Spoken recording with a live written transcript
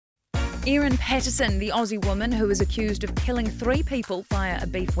Erin Patterson, the Aussie woman who is accused of killing 3 people via a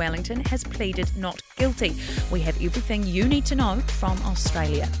beef Wellington, has pleaded not guilty. We have everything you need to know from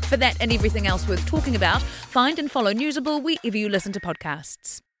Australia. For that and everything else worth talking about, find and follow Newsable wherever you listen to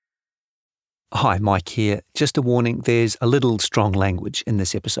podcasts. Hi, Mike here. Just a warning, there's a little strong language in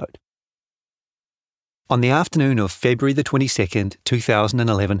this episode. On the afternoon of February the 22nd,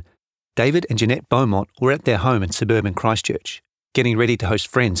 2011, David and Jeanette Beaumont were at their home in suburban Christchurch, getting ready to host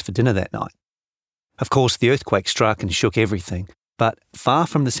friends for dinner that night. Of course, the earthquake struck and shook everything, but far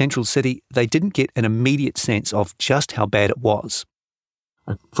from the central city, they didn't get an immediate sense of just how bad it was.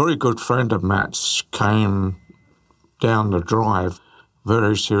 A very good friend of Matt's came down the drive,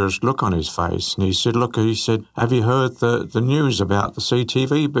 very serious look on his face, and he said, have you heard the news about the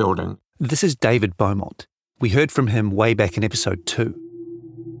CTV building? This is David Beaumont. We heard from him way back in episode 2.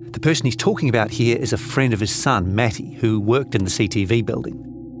 The person he's talking about here is a friend of his son, Matty, who worked in the CTV building.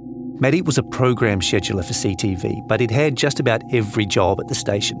 Matty was a program scheduler for CTV, but he'd had just about every job at the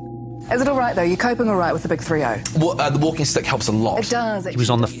station. Is it all right, though? You're coping all right with the big 3-0? Well, the walking stick helps a lot. It does. He was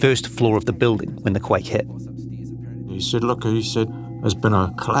on the first floor of the building when the quake hit. He said, there's been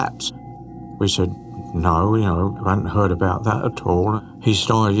a collapse. We said, no, we hadn't heard about that at all. He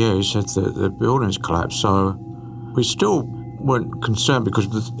said, he said the building's collapsed, so we still weren't concerned because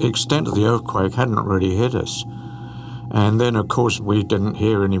the extent of the earthquake hadn't really hit us. And then, of course, we didn't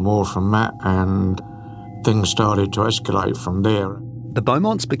hear any more from Matt, and things started to escalate from there. The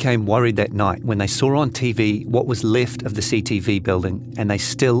Beaumonts became worried that night when they saw on TV what was left of the CTV building, and they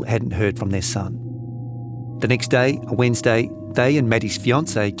still hadn't heard from their son. The next day, a Wednesday, they and Matty's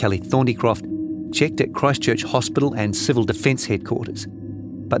fiancée, Kelly Thornycroft, checked at Christchurch Hospital and Civil Defence Headquarters,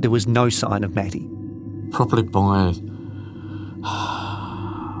 but there was no sign of Matty. Probably by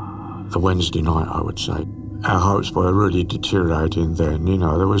the Wednesday night, I would say. Our hopes were really deteriorating then.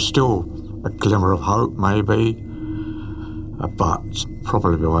 There was still a glimmer of hope, maybe, but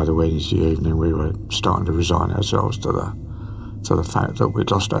probably by the Wednesday evening we were starting to resign ourselves to the fact that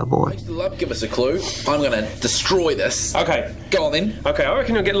we'd lost our boy. Give us a clue. I'm going to destroy this. Okay. Go on then. Okay, I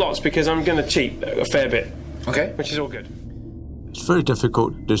reckon you'll get lots because I'm going to cheat a fair bit. Okay. Which is all good. It's very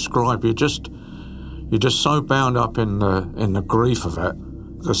difficult to describe. You're just so bound up in the grief of it.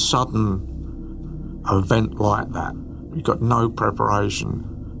 The sudden event like that. You've got no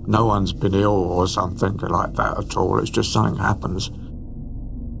preparation. No one's been ill or something like that at all. It's just something happens.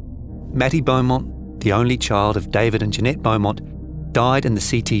 Matty Beaumont, the only child of David and Jeanette Beaumont, died in the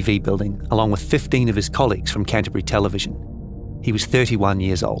CTV building along with 15 of his colleagues from Canterbury Television. He was 31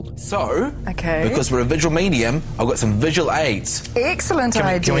 years old. So, okay, because we're a visual medium, I've got some visual aids. Excellent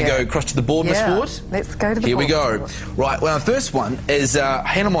idea. Can we go across to the board, Miss Ford? Let's go to the board. Here we go. Right, well, our first one is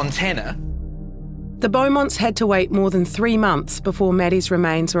Hannah Montana. The Beaumonts had to wait more than 3 months before Matty's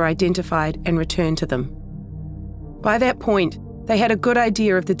remains were identified and returned to them. By that point, they had a good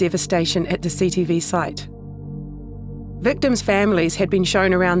idea of the devastation at the CTV site. Victims' families had been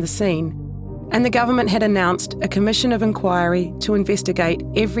shown around the scene, and the government had announced a commission of inquiry to investigate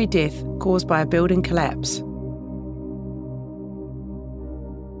every death caused by a building collapse.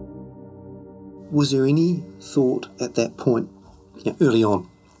 Was there any thought at that point, early on,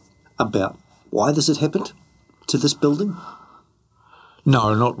 about why this had happened to this building?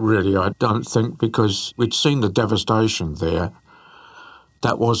 No, not really, I don't think, because we'd seen the devastation there.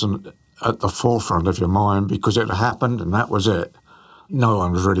 That wasn't at the forefront of your mind because it happened and that was it. No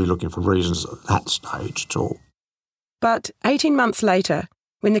one was really looking for reasons at that stage at all. But 18 months later,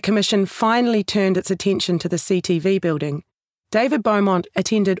 when the Commission finally turned its attention to the CTV building, David Beaumont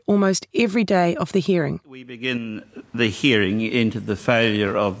attended almost every day of the hearing. We begin the hearing into the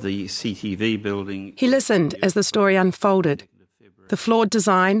failure of the CTV building. He listened as the story unfolded. The flawed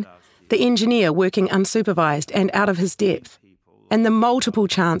design, the engineer working unsupervised and out of his depth, and the multiple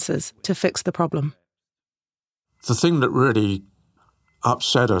chances to fix the problem. The thing that really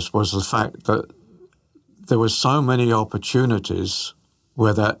upset us was the fact that there were so many opportunities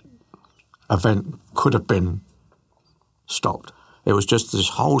where that event could have been stopped. It was just this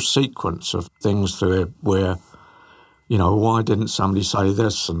whole sequence of things through where, why didn't somebody say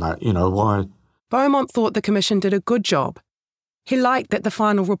this and that, why? Beaumont thought the Commission did a good job. He liked that the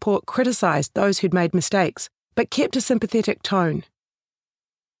final report criticised those who'd made mistakes, but kept a sympathetic tone.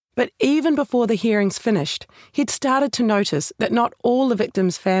 But even before the hearings finished, he'd started to notice that not all the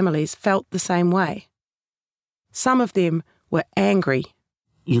victims' families felt the same way. Some of them were angry.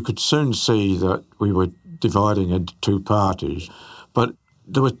 You could soon see that we were dividing into two parties, but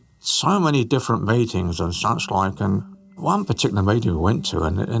there were so many different meetings and such like, and one particular meeting we went to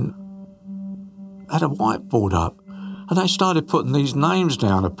and had a whiteboard up, And they started putting these names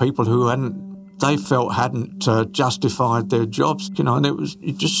down of people who they felt hadn't justified their jobs, and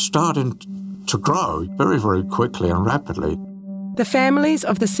it just started to grow very, very quickly and rapidly. The families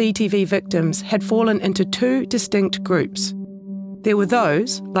of the CTV victims had fallen into two distinct groups. There were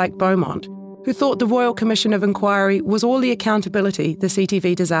those, like Beaumont, who thought the Royal Commission of Inquiry was all the accountability the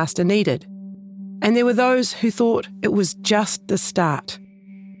CTV disaster needed. And there were those who thought it was just the start.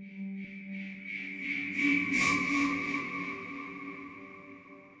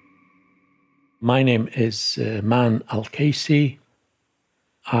 My name is Man Al-Kaisi.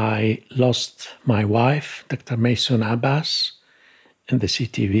 I lost my wife, Dr. Mason Abbas, in the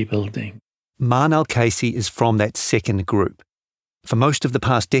CTV building. Man Al-Kaisi is from that second group. For most of the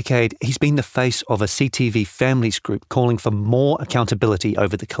past decade, he's been the face of a CTV families group calling for more accountability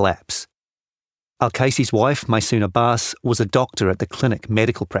over the collapse. Al-Kaisi's wife, Maysoon Abbas, was a doctor at the clinic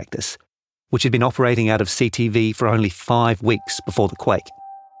medical practice, which had been operating out of CTV for only 5 weeks before the quake.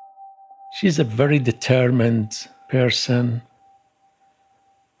 She's a very determined person,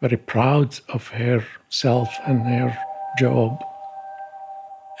 very proud of herself and her job.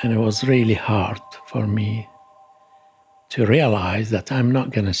 And it was really hard for me to realize that I'm not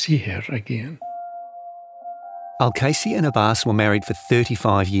going to see her again. Al-Kaisi and Abbas were married for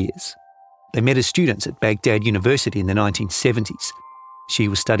 35 years. They met as students at Baghdad University in the 1970s. She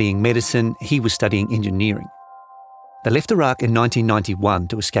was studying medicine, he was studying engineering. They left Iraq in 1991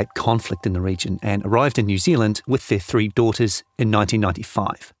 to escape conflict in the region and arrived in New Zealand with their 3 daughters in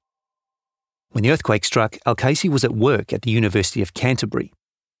 1995. When the earthquake struck, Al-Kaisi was at work at the University of Canterbury.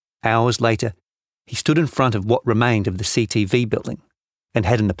 Hours later, he stood in front of what remained of the CTV building and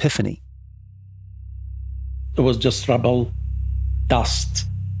had an epiphany. It was just rubble, dust.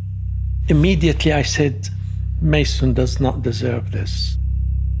 Immediately I said, Mason does not deserve this.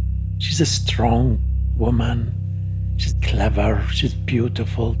 She's a strong woman. She's clever, she's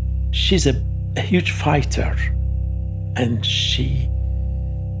beautiful. She's a huge fighter. And she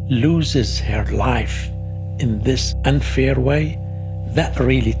loses her life in this unfair way. That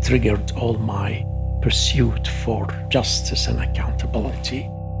really triggered all my pursuit for justice and accountability.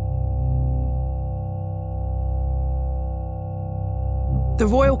 The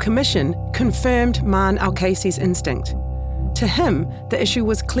Royal Commission confirmed Man Al-Kaisi's instinct. To him, the issue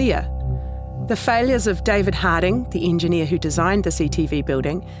was clear. The failures of David Harding, the engineer who designed the CTV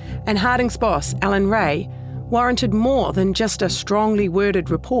building, and Harding's boss, Alan Ray, warranted more than just a strongly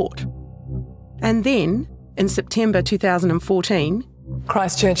worded report. And then, in September 2014,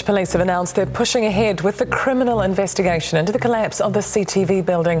 Christchurch police have announced they're pushing ahead with the criminal investigation into the collapse of the CTV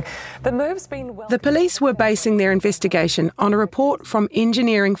building. The move's been the police were basing their investigation on a report from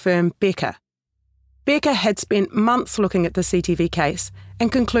engineering firm Becker. Becker had spent months looking at the CTV case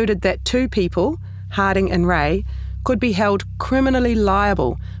and concluded that 2 people, Harding and Ray, could be held criminally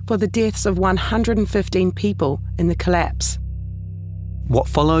liable for the deaths of 115 people in the collapse. What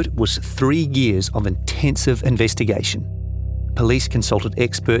followed was 3 years of intensive investigation. Police consulted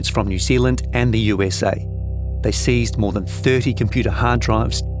experts from New Zealand and the USA. They seized more than 30 computer hard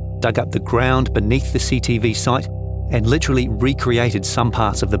drives, dug up the ground beneath the CTV site, and literally recreated some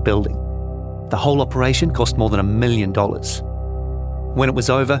parts of the building. The whole operation cost more than $1 million. When it was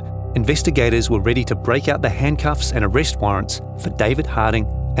over, investigators were ready to break out the handcuffs and arrest warrants for David Harding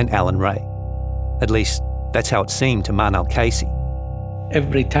and Alan Ray. At least, that's how it seemed to Man Al-Kaisi.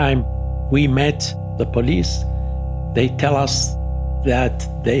 Every time we met the police, they tell us that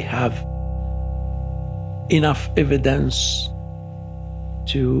they have enough evidence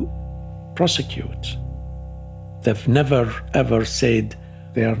to prosecute. They've never, ever said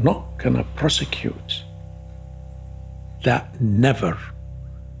they are not going to prosecute. That never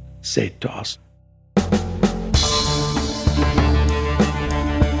said to us.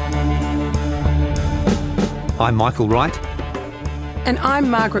 I'm Michael Wright. And I'm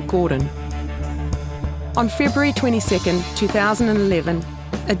Margaret Gordon. On February 22nd, 2011,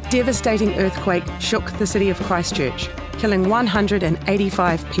 a devastating earthquake shook the city of Christchurch, killing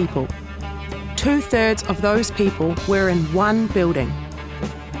 185 people. 2/3 of those people were in one building,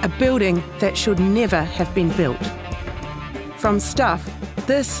 a building that should never have been built. From Stuff,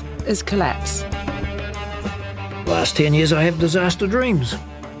 this is Collapse. Last 10 years I have disaster dreams.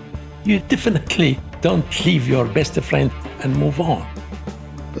 You definitely don't leave your best friend and move on.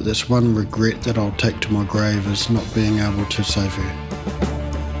 But that's one regret that I'll take to my grave, is not being able to save her.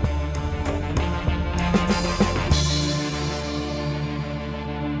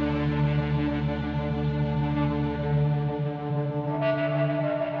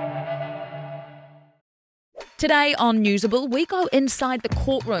 Today on Newsable, we go inside the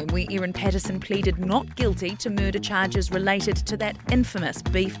courtroom where Erin Patterson pleaded not guilty to murder charges related to that infamous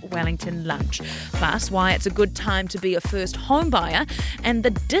beef Wellington lunch. Plus, why it's a good time to be a first home buyer and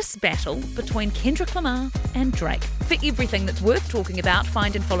the diss battle between Kendrick Lamar and Drake. For everything that's worth talking about,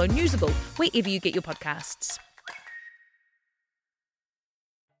 find and follow Newsable wherever you get your podcasts.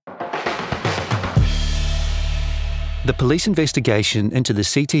 The police investigation into the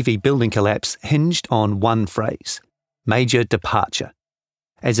CTV building collapse hinged on one phrase: major departure.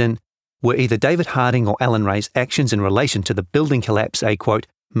 As in, were either David Harding or Alan Ray's actions in relation to the building collapse a, quote,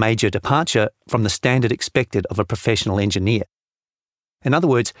 major departure from the standard expected of a professional engineer? In other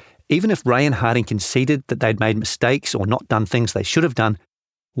words, even if Ray and Harding conceded that they'd made mistakes or not done things they should have done,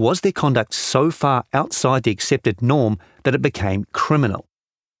 was their conduct so far outside the accepted norm that it became criminal?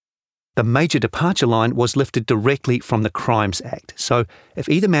 The major departure line was lifted directly from the Crimes Act, so if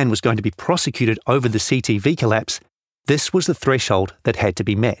either man was going to be prosecuted over the CTV collapse, this was the threshold that had to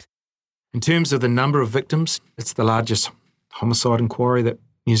be met. In terms of the number of victims, it's the largest homicide inquiry that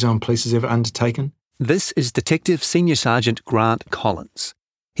New Zealand Police has ever undertaken. This is Detective Senior Sergeant Grant Collins.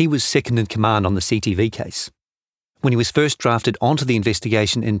 He was second in command on the CTV case. When he was first drafted onto the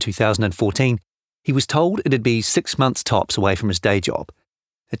investigation in 2014, he was told it'd be 6 months tops away from his day job.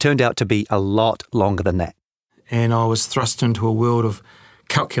 It turned out to be a lot longer than that. And I was thrust into a world of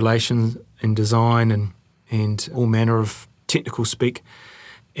calculations and design and all manner of technical speak.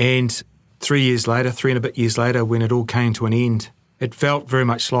 And 3 and a bit years later, when it all came to an end, it felt very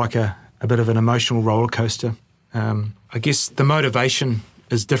much like a bit of an emotional roller coaster. I guess the motivation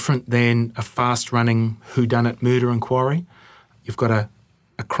is different than a fast-running whodunit murder inquiry. You've got a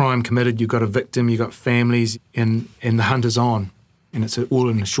crime committed, you've got a victim, you've got families, and the hunt is on. And it's all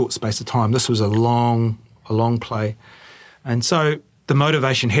in a short space of time. This was a long play. And so the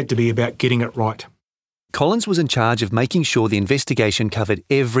motivation had to be about getting it right. Collins was in charge of making sure the investigation covered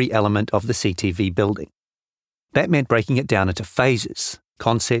every element of the CTV building. That meant breaking it down into phases: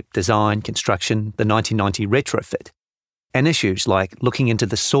 concept, design, construction, the 1990 retrofit, and issues like looking into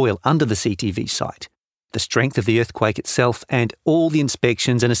the soil under the CTV site, the strength of the earthquake itself, and all the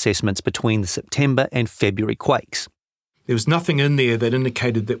inspections and assessments between the September and February quakes. There was nothing in there that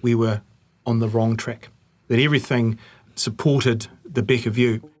indicated that we were on the wrong track, that everything supported the Becker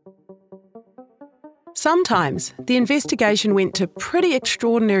view. Sometimes the investigation went to pretty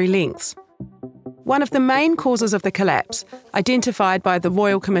extraordinary lengths. One of the main causes of the collapse, identified by the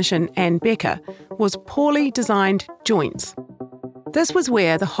Royal Commission and Becker, was poorly designed joints. This was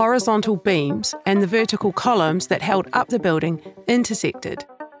where the horizontal beams and the vertical columns that held up the building intersected.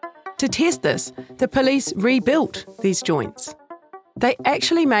 To test this, the police rebuilt these joints. They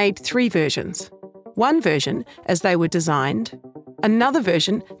actually made 3 versions. One version as they were designed, another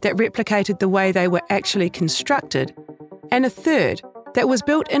version that replicated the way they were actually constructed, and a third that was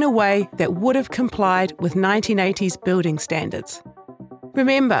built in a way that would have complied with 1980s building standards.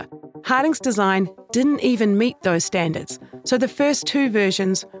 Remember, Harding's design didn't even meet those standards, so the first 2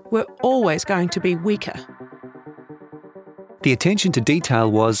 versions were always going to be weaker. The attention to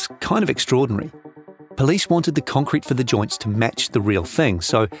detail was kind of extraordinary. Police wanted the concrete for the joints to match the real thing,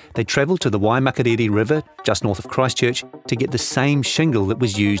 so they travelled to the Waimakariri River, just north of Christchurch, to get the same shingle that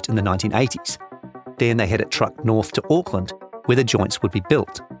was used in the 1980s. Then they had it trucked north to Auckland, where the joints would be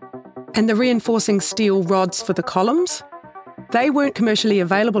built. And the reinforcing steel rods for the columns? They weren't commercially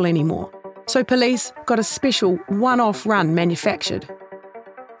available anymore, so police got a special one-off run manufactured.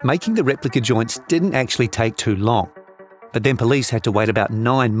 Making the replica joints didn't actually take too long. But then police had to wait about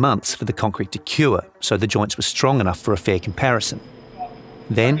 9 months for the concrete to cure, so the joints were strong enough for a fair comparison.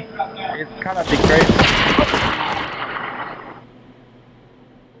 Then,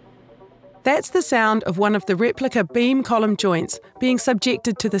 that's the sound of one of the replica beam column joints being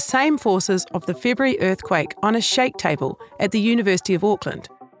subjected to the same forces of the February earthquake on a shake table at the University of Auckland.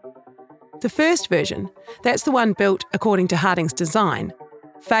 The first version, that's the one built according to Harding's design,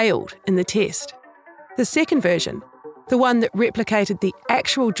 failed in the test. The second version, the one that replicated the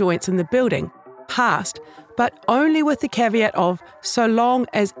actual joints in the building, passed, but only with the caveat of so long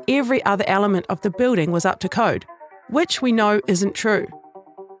as every other element of the building was up to code, which we know isn't true.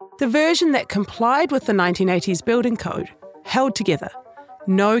 The version that complied with the 1980s building code held together,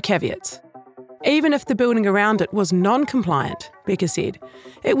 no caveats. Even if the building around it was non-compliant, Becker said,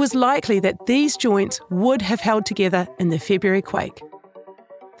 it was likely that these joints would have held together in the February quake.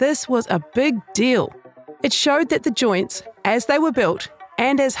 This was a big deal. It showed that the joints, as they were built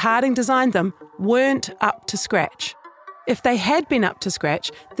and as Harding designed them, weren't up to scratch. If they had been up to scratch,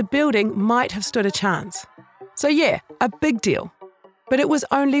 the building might have stood a chance. So yeah, a big deal. But it was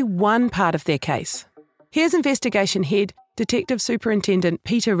only one part of their case. Here's investigation head, Detective Superintendent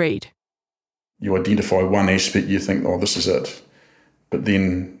Peter Reid. You identify one aspect, you think, oh, this is it. But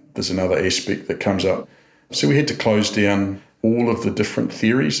then there's another aspect that comes up. So we had to close down all of the different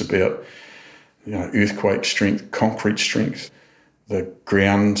theories about earthquake strength, concrete strength, the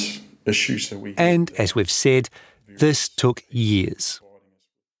ground issues that we had. And as we've said, this took years.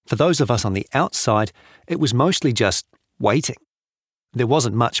 For those of us on the outside, it was mostly just waiting. There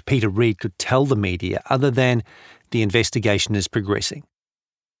wasn't much Peter Reid could tell the media other than the investigation is progressing.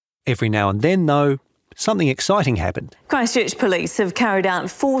 Every now and then, though, something exciting happened. Christchurch police have carried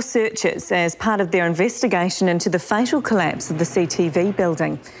out 4 searches as part of their investigation into the fatal collapse of the CTV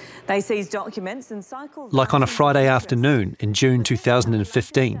building. They seized documents and cycled... Like on a Friday afternoon in June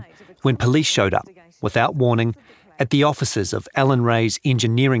 2015, when police showed up, without warning, at the offices of Alan Ray's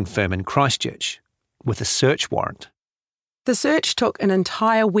engineering firm in Christchurch, with a search warrant. The search took an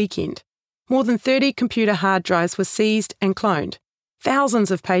entire weekend. More than 30 computer hard drives were seized and cloned,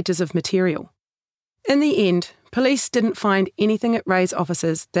 thousands of pages of material. In the end, police didn't find anything at Ray's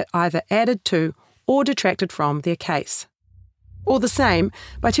offices that either added to or detracted from their case. All the same,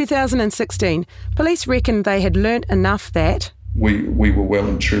 by 2016, police reckoned they had learnt enough that... We were well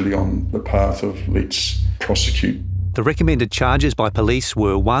and truly on the path of let's prosecute. The recommended charges by police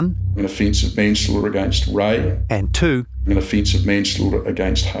were 1, an offence of manslaughter against Ray, and 2, an offence of manslaughter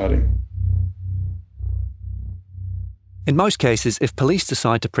against Harding. In most cases, if police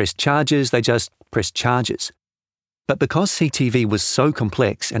decide to press charges, they just press charges. But because CTV was so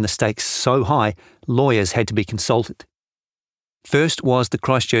complex and the stakes so high, lawyers had to be consulted. First was the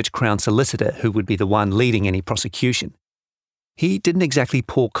Christchurch Crown Solicitor, who would be the one leading any prosecution. He didn't exactly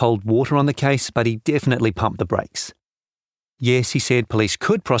pour cold water on the case, but he definitely pumped the brakes. Yes, he said police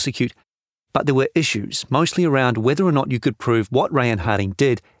could prosecute, but there were issues, mostly around whether or not you could prove what Ray and Harding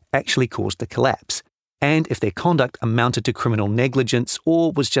did actually caused the collapse, and if their conduct amounted to criminal negligence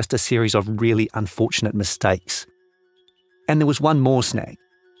or was just a series of really unfortunate mistakes. And there was one more snag,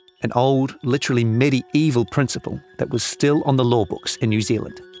 an old, literally medieval principle that was still on the law books in New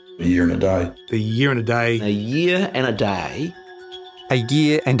Zealand. A year and a day. The year and a day. A year and a day. A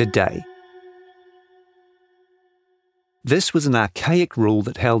year and a day. This was an archaic rule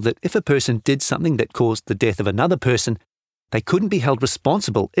that held that if a person did something that caused the death of another person, they couldn't be held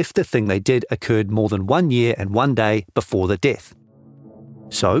responsible if the thing they did occurred more than 1 year and 1 day before the death.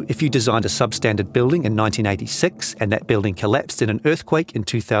 So, if you designed a substandard building in 1986 and that building collapsed in an earthquake in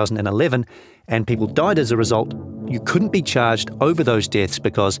 2011 and people died as a result, you couldn't be charged over those deaths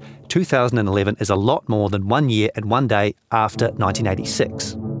because 2011 is a lot more than 1 year and 1 day after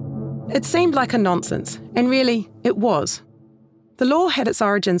 1986. It seemed like a nonsense, and really, it was. The law had its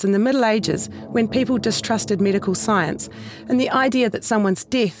origins in the Middle Ages when people distrusted medical science and the idea that someone's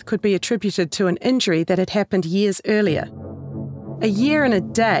death could be attributed to an injury that had happened years earlier. A year and a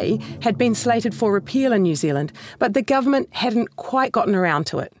day had been slated for repeal in New Zealand, but the government hadn't quite gotten around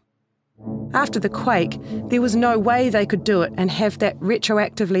to it. After the quake, there was no way they could do it and have that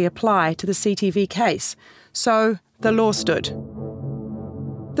retroactively apply to the CTV case, so the law stood.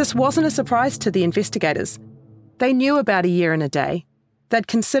 This wasn't a surprise to the investigators. They knew about a year and a day. They'd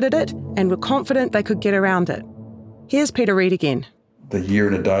considered it and were confident they could get around it. Here's Peter Reid again. The year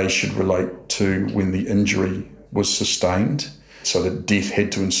and a day should relate to when the injury was sustained, so that death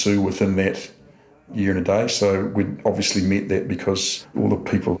had to ensue within that year and a day. So we obviously met that because all the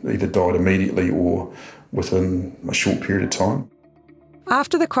people either died immediately or within a short period of time.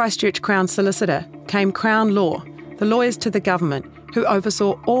 After the Christchurch Crown Solicitor came Crown Law, the lawyers to the government, who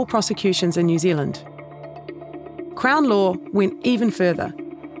oversaw all prosecutions in New Zealand. Crown Law went even further.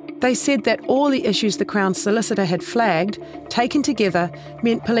 They said that all the issues the Crown Solicitor had flagged, taken together,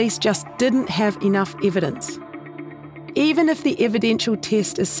 meant police just didn't have enough evidence. Even if the evidential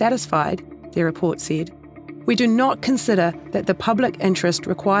test is satisfied, their report said, we do not consider that the public interest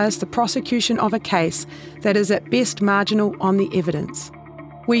requires the prosecution of a case that is at best marginal on the evidence.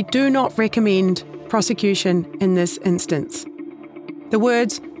 We do not recommend prosecution in this instance. The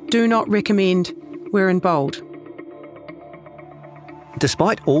words "do not recommend" were in bold.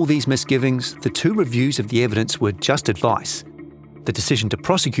 Despite all these misgivings, the 2 reviews of the evidence were just advice. The decision to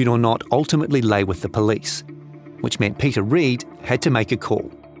prosecute or not ultimately lay with the police, which meant Peter Reid had to make a call.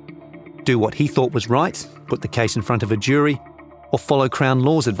 Do what he thought was right, put the case in front of a jury, or follow Crown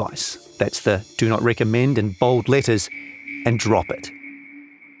Law's advice, that's the "do not recommend" in bold letters, and drop it.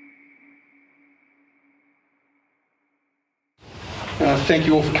 Thank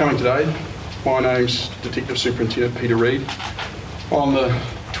you all for coming today. My name's Detective Superintendent Peter Reid. On the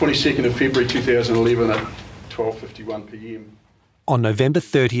 22nd of February 2011 at 12:51 p.m. On November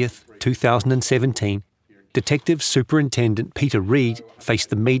 30th, 2017, Detective Superintendent Peter Reid faced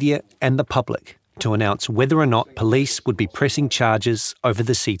the media and the public to announce whether or not police would be pressing charges over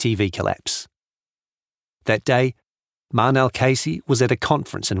the CTV collapse. That day, Marnell Casey was at a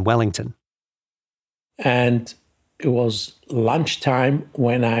conference in Wellington. And it was lunchtime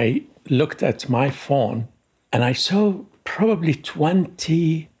when I looked at my phone and I saw probably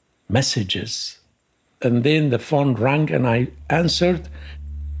 20 messages. And then the phone rang and I answered,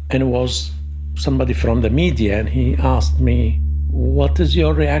 and it was somebody from the media, and he asked me, "What is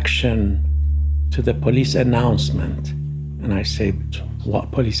your reaction to the police announcement?" And I said,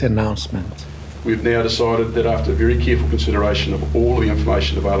 "What police announcement?" We've now decided that after very careful consideration of all the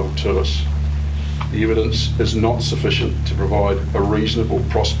information available to us, the evidence is not sufficient to provide a reasonable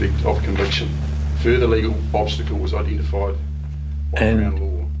prospect of conviction. Further legal obstacle was identified by Crown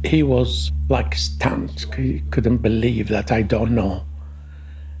law. He was like stunned. He couldn't believe that I don't know.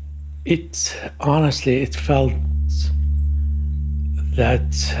 Honestly, it felt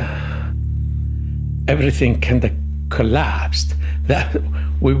that everything kind of collapsed. That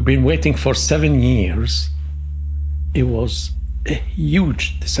we've been waiting for 7 years. It was a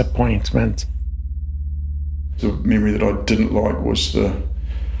huge disappointment. The memory that I didn't like was the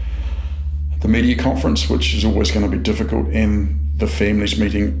media conference, which is always going to be difficult, and the families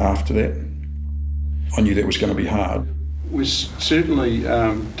meeting after that. I knew that was going to be hard. We're certainly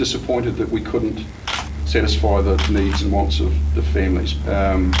disappointed that we couldn't satisfy the needs and wants of the families.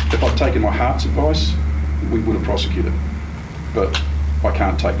 If I'd taken my heart's advice, we would have prosecuted. But I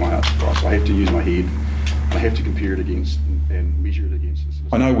can't take my heart's advice. I have to use my head. I have to compare it against and measure it against this.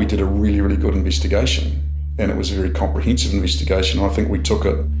 I know we did a really, really good investigation, and it was a very comprehensive investigation. I think we took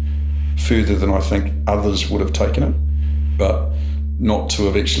it further than I think others would have taken it. But not to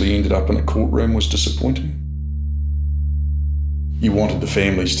have actually ended up in a courtroom was disappointing. You wanted the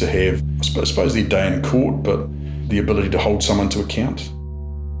families to have, I suppose, their day in court, but the ability to hold someone to account.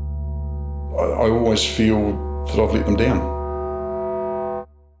 I always feel that I've let them down.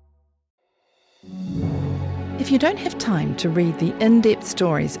 If you don't have time to read the in-depth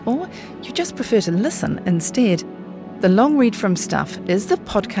stories, or you just prefer to listen instead, The Long Read from Stuff is the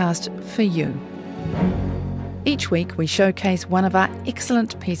podcast for you. Each week we showcase one of our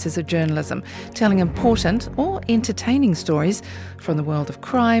excellent pieces of journalism, telling important or entertaining stories from the world of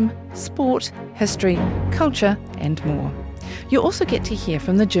crime, sport, history, culture and more. You also get to hear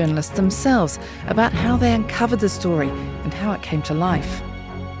from the journalists themselves about how they uncovered the story and how it came to life.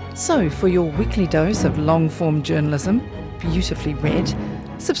 So for your weekly dose of long-form journalism, beautifully read,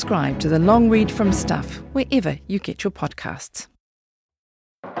 subscribe to The Long Read from Stuff wherever you get your podcasts.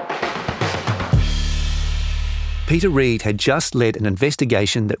 Peter Reid had just led an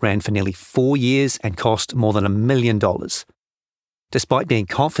investigation that ran for nearly 4 years and cost more than $1 million. Despite being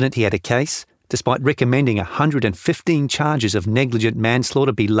confident he had a case, despite recommending 115 charges of negligent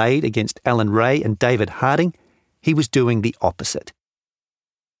manslaughter be laid against Alan Ray and David Harding, he was doing the opposite.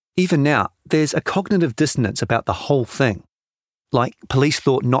 Even now, there's a cognitive dissonance about the whole thing. Like police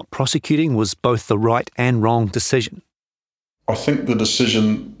thought not prosecuting was both the right and wrong decision. I think the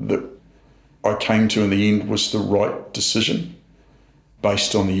decision that I came to in the end was the right decision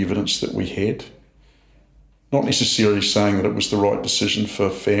based on the evidence that we had. Not necessarily saying that it was the right decision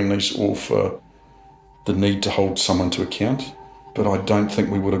for families or for the need to hold someone to account, but I don't think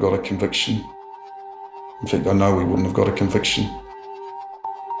we would have got a conviction. In fact, I know we wouldn't have got a conviction.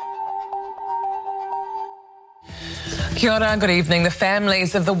 Kia ora, good evening. The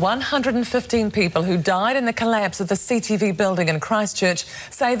families of the 115 people who died in the collapse of the CTV building in Christchurch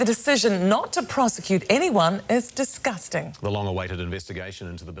say the decision not to prosecute anyone is disgusting. The long-awaited investigation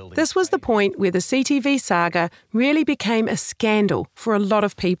into the building. This was the point where the CTV saga really became a scandal for a lot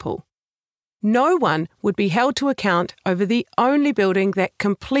of people. No one would be held to account over the only building that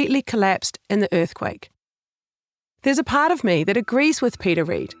completely collapsed in the earthquake. There's a part of me that agrees with Peter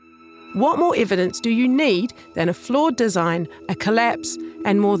Reid. What more evidence do you need than a flawed design, a collapse,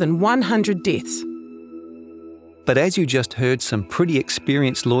 and more than 100 deaths? But as you just heard some pretty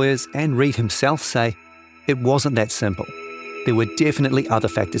experienced lawyers and Reid himself say, it wasn't that simple. There were definitely other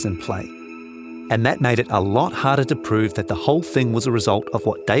factors in play. And that made it a lot harder to prove that the whole thing was a result of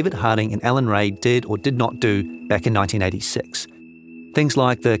what David Harding and Alan Ray did or did not do back in 1986. Things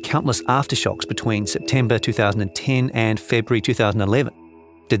like the countless aftershocks between September 2010 and February 2011.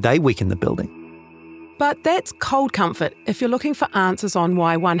 Did they weaken the building? But that's cold comfort if you're looking for answers on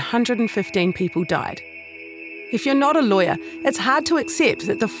why 115 people died. If you're not a lawyer, it's hard to accept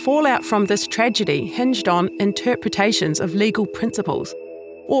that the fallout from this tragedy hinged on interpretations of legal principles,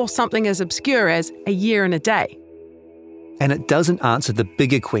 or something as obscure as a year and a day. And it doesn't answer the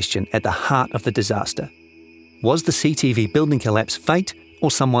bigger question at the heart of the disaster. Was the CTV building collapse fate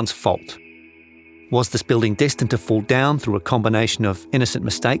or someone's fault? Was this building destined to fall down through a combination of innocent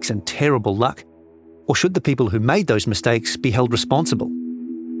mistakes and terrible luck? Or should the people who made those mistakes be held responsible?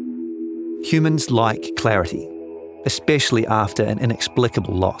 Humans like clarity, especially after an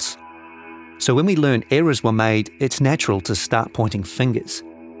inexplicable loss. So when we learn errors were made, it's natural to start pointing fingers.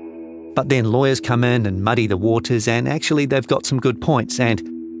 But then lawyers come in and muddy the waters, and actually they've got some good points,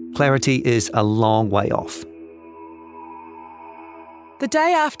 and clarity is a long way off. The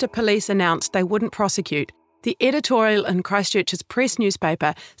day after police announced they wouldn't prosecute, the editorial in Christchurch's Press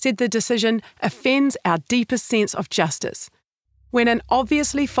newspaper said the decision offends our deepest sense of justice. When an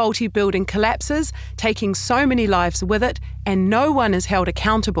obviously faulty building collapses, taking so many lives with it, and no one is held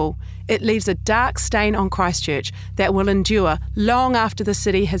accountable, it leaves a dark stain on Christchurch that will endure long after the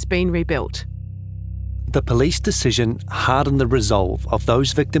city has been rebuilt. The police decision hardened the resolve of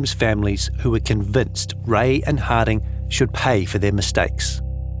those victims' families who were convinced Ray and Harding should pay for their mistakes.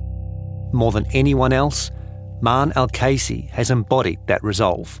 More than anyone else, Maan Al-Casey has embodied that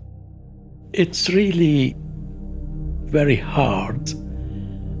resolve. It's really very hard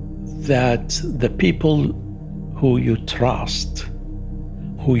that the people who you trust,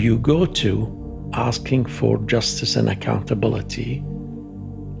 who you go to asking for justice and accountability,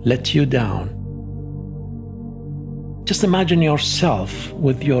 let you down. Just imagine yourself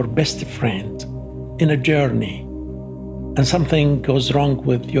with your best friend in a journey, and something goes wrong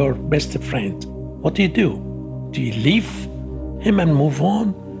with your best friend. What do? Do you leave him and move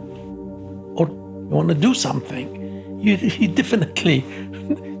on? Or you want to do something? You definitely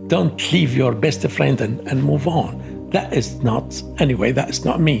don't leave your best friend and move on. That is not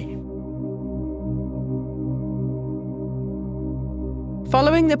me.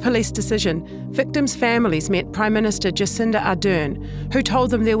 Following the police decision, victims' families met Prime Minister Jacinda Ardern, who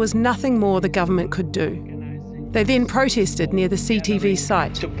told them there was nothing more the government could do. They then protested near the CTV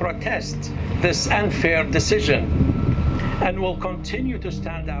site. To protest this unfair decision, and will continue to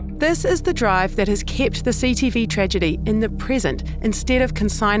stand up. This is the drive that has kept the CTV tragedy in the present instead of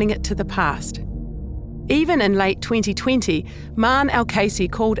consigning it to the past. Even in late 2020, Maan Al-Casey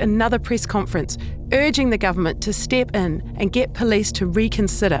called another press conference, urging the government to step in and get police to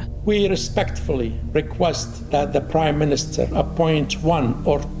reconsider. We respectfully request that the Prime Minister appoint 1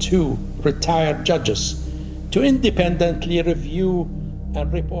 or 2 retired judges to independently review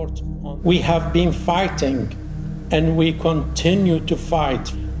and report on. We have been fighting and we continue to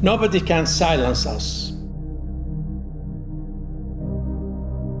fight. Nobody can silence us.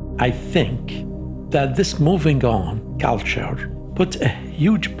 I think that this moving on culture puts a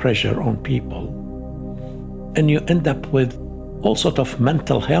huge pressure on people, and you end up with all sorts of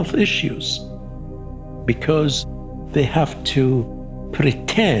mental health issues because they have to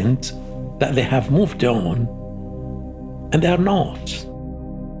pretend that they have moved on, and they are not.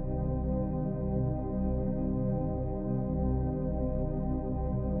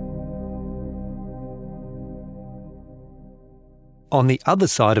 On the other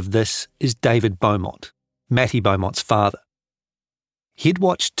side of this is David Beaumont, Matty Beaumont's father. He'd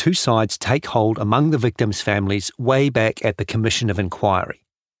watched two sides take hold among the victims' families way back at the Commission of Inquiry.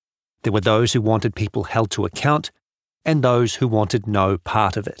 There were those who wanted people held to account and those who wanted no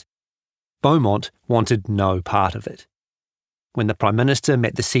part of it. Beaumont wanted no part of it. When the Prime Minister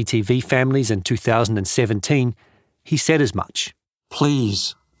met the CTV families in 2017, he said as much.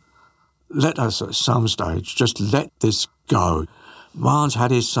 Please, let us at some stage just let this go. Maan's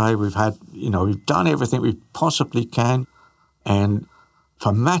had his say, we've done everything we possibly can, and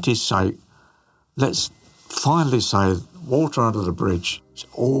for Matty's sake, let's finally say water under the bridge. It's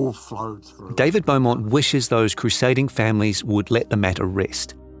all flowed through. David Beaumont wishes those crusading families would let the matter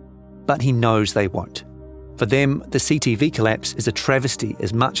rest, but he knows they won't. For them, the CTV collapse is a travesty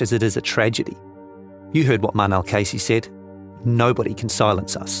as much as it is a tragedy. You heard what Maan Al-Casey said. Nobody can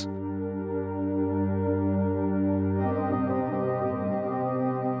silence us.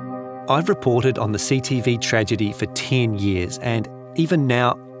 I've reported on the CTV tragedy for 10 years, and even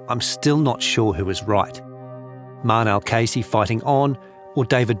now, I'm still not sure who is right. Maan Al-Casey fighting on, or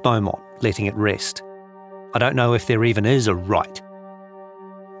David Beaumont letting it rest. I don't know if there even is a right.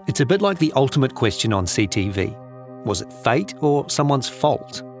 It's a bit like the ultimate question on CTV. Was it fate or someone's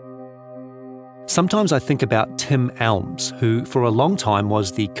fault? Sometimes I think about Tim Elms, who for a long time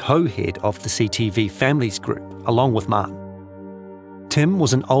was the co-head of the CTV Families Group, along with Maan. Tim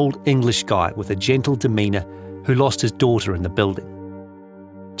was an old English guy with a gentle demeanour who lost his daughter in the building.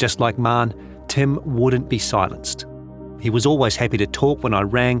 Just like Maan, Tim wouldn't be silenced. He was always happy to talk when I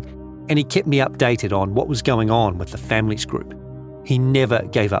rang, and he kept me updated on what was going on with the Families Group. He never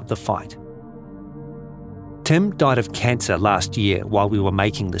gave up the fight. Tim died of cancer last year while we were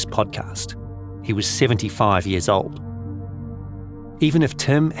making this podcast. He was 75 years old. Even if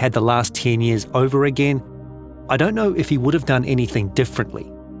Tim had the last 10 years over again, I don't know if he would have done anything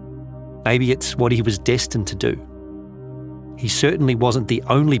differently. Maybe it's what he was destined to do. He certainly wasn't the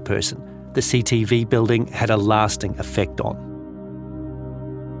only person the CTV building had a lasting effect on.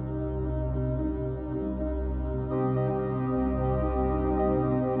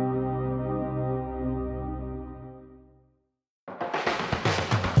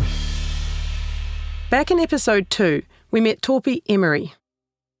 Back in episode 2, we met Topi Emery.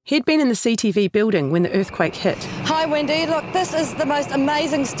 He'd been in the CTV building when the earthquake hit. Hi Wendy, look, this is the most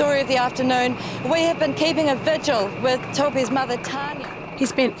amazing story of the afternoon. We have been keeping a vigil with Topi's mother Tanya. He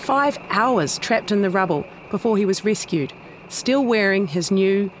spent 5 hours trapped in the rubble before he was rescued, still wearing his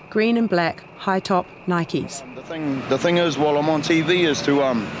new green and black high-top Nikes. The thing is, while I'm on TV, is to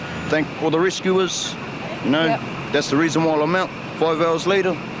thank all the rescuers. You know, That's the reason why I'm out 5 hours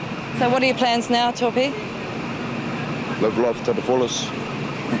later. So what are your plans now, Topi? Live life to the fullest.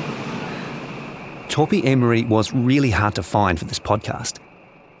 Topi Emery was really hard to find for this podcast.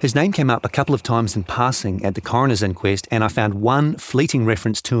 His name came up a couple of times in passing at the coroner's inquest, and I found one fleeting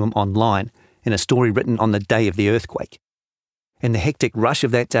reference to him online in a story written on the day of the earthquake. In the hectic rush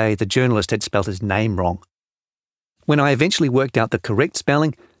of that day, the journalist had spelt his name wrong. When I eventually worked out the correct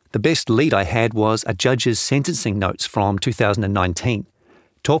spelling, the best lead I had was a judge's sentencing notes from 2019.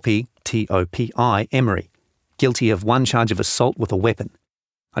 Topi, T-O-P-I, Emery, guilty of one charge of assault with a weapon.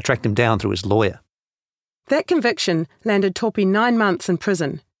 I tracked him down through his lawyer. That conviction landed Topi 9 months in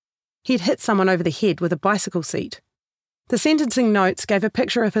prison. He'd hit someone over the head with a bicycle seat. The sentencing notes gave a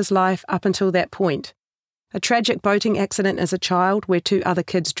picture of his life up until that point. A tragic boating accident as a child where 2 other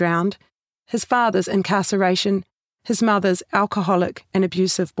kids drowned, his father's incarceration, his mother's alcoholic and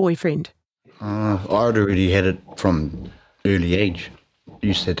abusive boyfriend. I'd already had it from early age.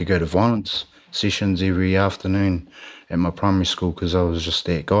 Used to have to go to violence sessions every afternoon at my primary school because I was just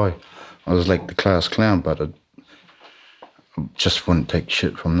that guy. I was like the class clown, but I just wouldn't take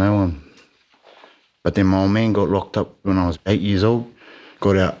shit from no one. But then my old man got locked up when I was 8 years old,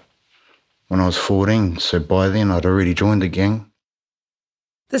 got out when I was 14, so by then I'd already joined the gang.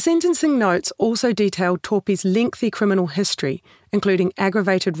 The sentencing notes also detailed Topi's lengthy criminal history, including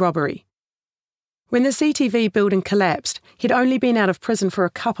aggravated robbery. When the CTV building collapsed, he'd only been out of prison for a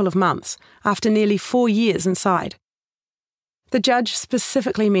couple of months, after nearly 4 years inside. The judge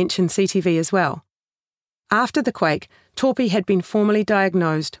specifically mentioned CTV as well. After the quake, Topi had been formally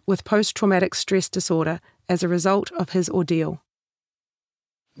diagnosed with post-traumatic stress disorder as a result of his ordeal.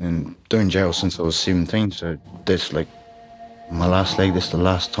 And doing jail since I was 17, so that's like my last leg, that's the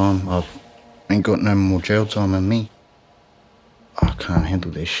last time. I ain't got no more jail time in me. I can't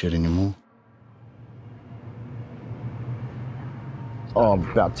handle that shit anymore. Oh,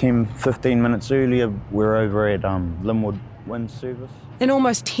 about 10, 15 minutes earlier, we're over at Linwood Wind Service. In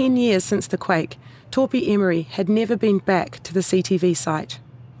almost 10 years since the quake, Topi Emery had never been back to the CTV site.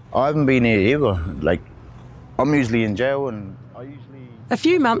 I haven't been here ever. Like, I'm usually in jail and A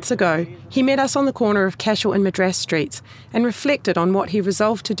few months ago, he met us on the corner of Cashel and Madras Streets and reflected on what he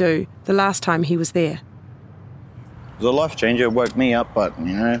resolved to do the last time he was there. It was a life changer. It woke me up, but,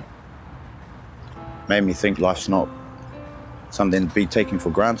 you know, made me think life's not something to be taken for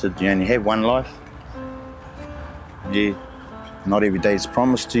granted. You only have one life. Yeah, not every day is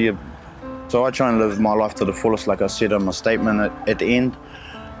promised to you. So I try and live my life to the fullest, like I said on my statement at the end.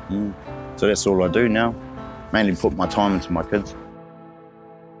 So that's all I do now. Mainly put my time into my kids.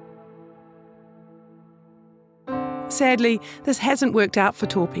 Sadly, this hasn't worked out for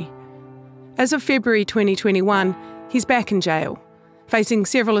Topi. As of February 2021, he's back in jail, facing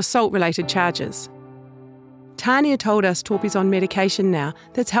several assault-related charges. Tanya told us Topi's on medication now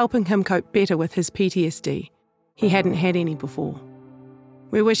that's helping him cope better with his PTSD. He hadn't had any before.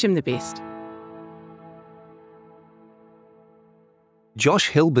 We wish him the best.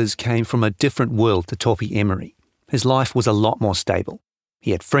 Josh Hilbers came from a different world to Topi Emery. His life was a lot more stable. He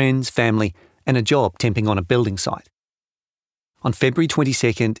had friends, family, and a job temping on a building site. On February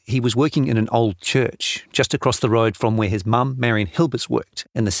 22nd, he was working in an old church just across the road from where his mum, Marion Hilbers, worked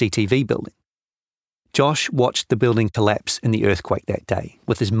in the CTV building. Josh watched the building collapse in the earthquake that day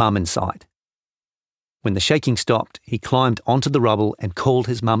with his mum inside. When the shaking stopped, he climbed onto the rubble and called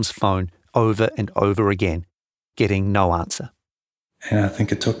his mum's phone over and over again, getting no answer. And I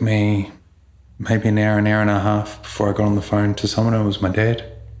think it took me maybe an hour and a half before I got on the phone to someone. It was my dad.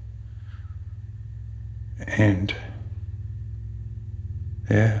 And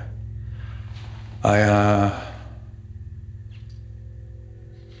yeah,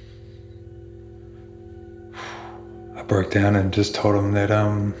 broke down and just told him that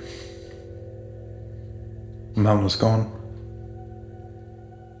Mum was gone.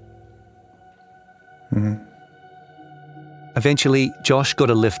 Eventually, Josh got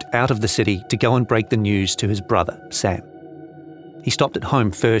a lift out of the city to go and break the news to his brother, Sam. He stopped at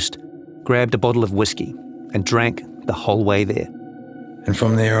home first, grabbed a bottle of whiskey and drank the whole way there. And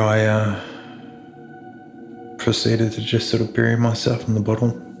from there I proceeded to just sort of bury myself in the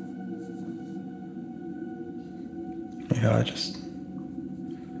bottle. Yeah, I just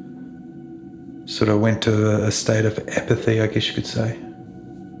sort of went to a state of apathy, I guess you could say.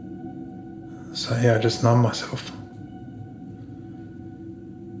 So yeah, I just numbed myself.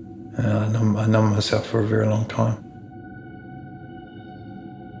 I numbed myself for a very long time.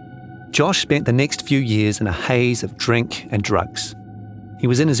 Josh spent the next few years in a haze of drink and drugs. He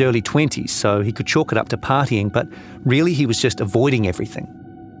was in his early 20s, so he could chalk it up to partying, but really he was just avoiding everything.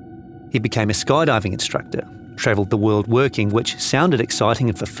 He became a skydiving instructor, travelled the world working, which sounded exciting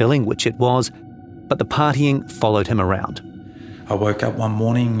and fulfilling, which it was, but the partying followed him around. I woke up one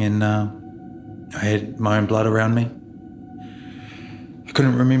morning and I had my own blood around me. I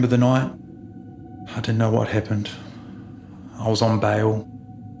couldn't remember the night. I didn't know what happened. I was on bail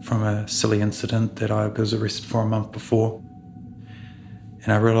from a silly incident that I was arrested for a month before.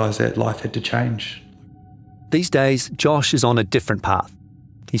 And I realised that life had to change. These days, Josh is on a different path.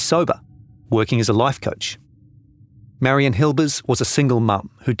 He's sober, working as a life coach. Marion Hilbers was a single mum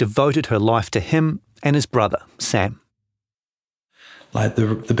who devoted her life to him and his brother, Sam. Like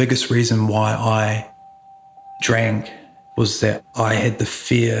the biggest reason why I drank was that I had the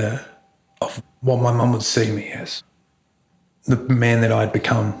fear of what my mum would see me as, the man that I'd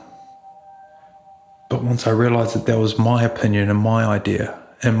become. But once I realised that was my opinion and my idea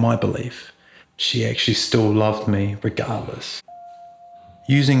and my belief, she actually still loved me regardless.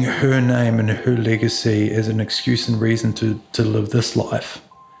 Using her name and her legacy as an excuse and reason to live this life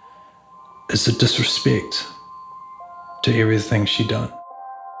is a disrespect to everything she'd done.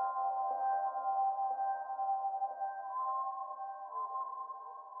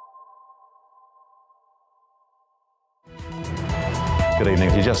 Good evening.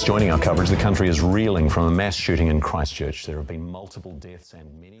 If you're just joining our coverage, the country is reeling from a mass shooting in Christchurch. There have been multiple deaths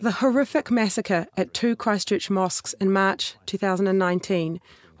and many... The horrific massacre at 2 Christchurch mosques in March 2019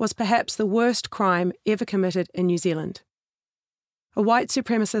 was perhaps the worst crime ever committed in New Zealand. A white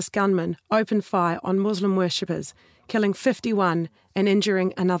supremacist gunman opened fire on Muslim worshippers, killing 51 and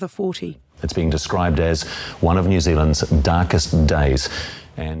injuring another 40. It's being described as one of New Zealand's darkest days.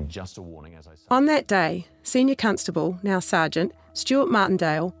 And just a warning, as I say... On that day, Senior Constable, now Sergeant, Stuart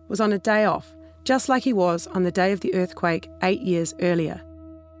Martindale was on a day off, just like he was on the day of the earthquake 8 years earlier.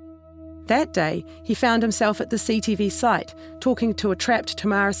 That day, he found himself at the CTV site, talking to a trapped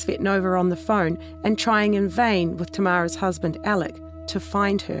Tamara Svetnova on the phone and trying in vain with Tamara's husband Alec to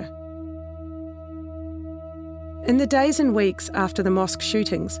find her. In the days and weeks after the mosque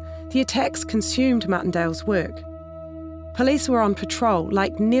shootings, the attacks consumed Martindale's work. Police were on patrol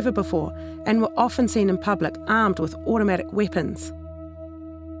like never before and were often seen in public armed with automatic weapons.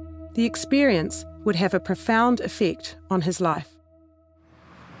 The experience would have a profound effect on his life.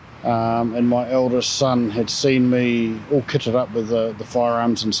 And my eldest son had seen me all kitted up with the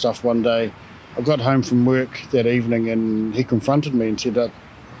firearms and stuff one day. I got home from work that evening and he confronted me and said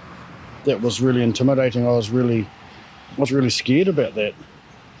that was really intimidating. I was really scared about that.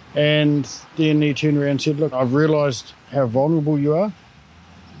 And then he turned around and said, look, I've realised how vulnerable you are.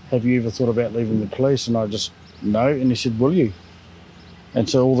 Have you ever thought about leaving the police? And I just, no. And he said, will you? And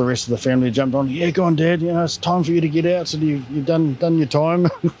so all the rest of the family jumped on, yeah, go on, Dad, it's time for you to get out. So you've done your time,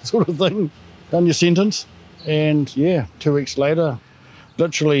 sort of thing, done your sentence. And yeah, 2 weeks later,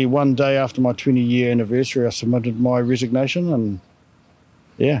 literally one day after my 20-year anniversary, I submitted my resignation and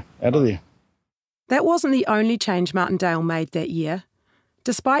yeah, out of there. That wasn't the only change Martindale made that year.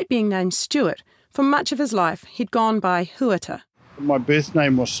 Despite being named Stuart, for much of his life, he'd gone by Huata. My birth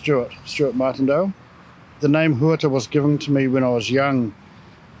name was Stuart Martindale. The name Huata was given to me when I was young,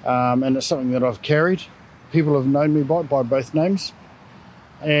 and it's something that I've carried. People have known me by both names.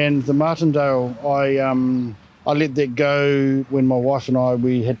 And the Martindale, I let that go when my wife and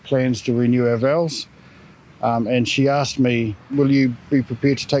we had plans to renew our vows. And she asked me, will you be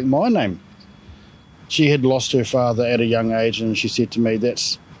prepared to take my name? She had lost her father at a young age, and she said to me,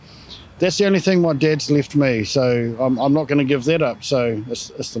 that's the only thing my dad's left me, so I'm not going to give that up, so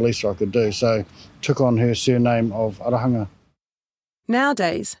it's the least I could do. So took on her surname of Arahanga.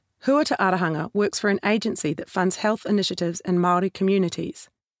 Nowadays, Huata Arahanga works for an agency that funds health initiatives in Māori communities.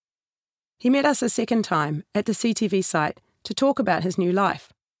 He met us a second time at the CTV site to talk about his new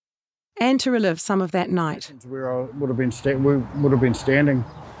life. and to relive some of that night. Where I would have been standing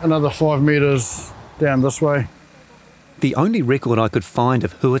another 5 metres down this way. The only record I could find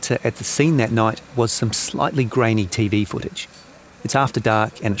of Huata at the scene that night was some slightly grainy TV footage. It's after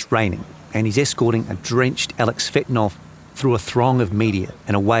dark and it's raining, and he's escorting a drenched Alex Fetnov through a throng of media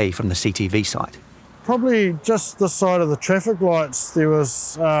and away from the CTV site. Probably just this side of the traffic lights, there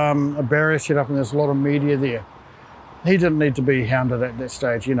was a barrier set up and there's a lot of media there. He didn't need to be hounded at that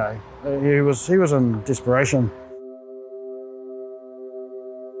stage, you know. He was in desperation.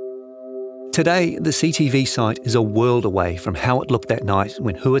 Today, the CTV site is a world away from how it looked that night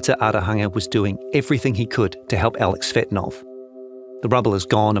when Huata Arahanga was doing everything he could to help Alex Fetnov. The rubble is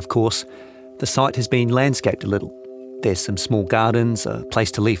gone, of course. The site has been landscaped a little. There's some small gardens, a place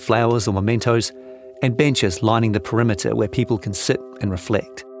to leave flowers or mementos, and benches lining the perimeter where people can sit and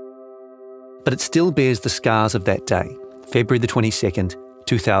reflect. But it still bears the scars of that day, February the 22nd,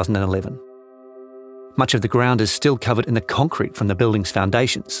 2011. Much of the ground is still covered in the concrete from the building's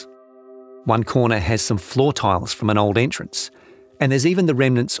foundations. One corner has some floor tiles from an old entrance, and there's even the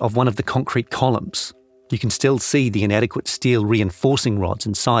remnants of one of the concrete columns. You can still see the inadequate steel reinforcing rods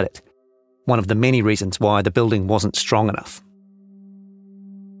inside it, one of the many reasons why the building wasn't strong enough.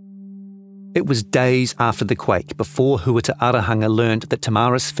 It was days after the quake before Huata Arahanga learned that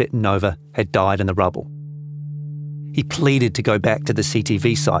Tamaris Fetnova had died in the rubble. He pleaded to go back to the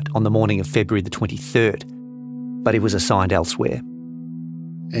CTV site on the morning of February the 23rd, but he was assigned elsewhere.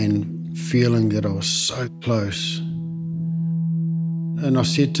 And feeling that I was so close. And I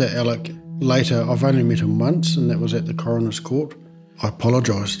said to Alec later, I've only met him once, and that was at the coroner's court. I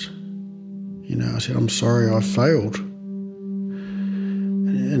apologised. You know, I said, I'm sorry I failed.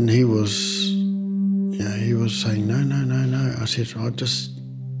 And he was saying, no. I said,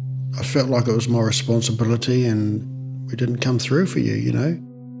 I felt like it was my responsibility and we didn't come through for you, you know.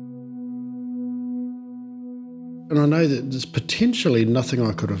 And I know that there's potentially nothing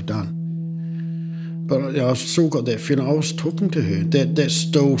I could have done. But I've still got that feeling. I was talking to her. That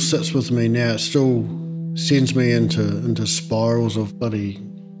still sits with me now. It still sends me into spirals of bloody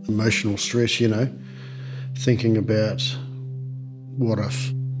emotional stress, you know, thinking about what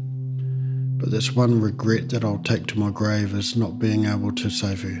if. But that's one regret that I'll take to my grave, is not being able to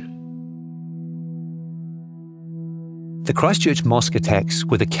save her. The Christchurch mosque attacks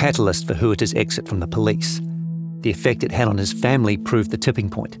were the catalyst for Huata's exit from the police. The effect it had on his family proved the tipping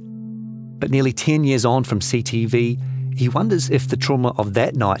point. But nearly 10 years on from CTV, he wonders if the trauma of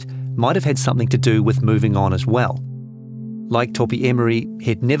that night might have had something to do with moving on as well. Like Topi Emery,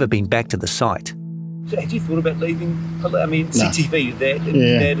 he'd never been back to the site. So had you thought about leaving? I mean, No. CTV, did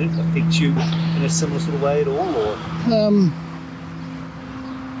that affect you in a similar sort of way at all? Or?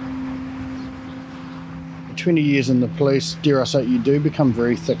 20 years in the police, dare I say, you do become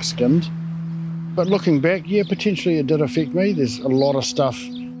very thick-skinned. But looking back, yeah, potentially it did affect me. There's a lot of stuff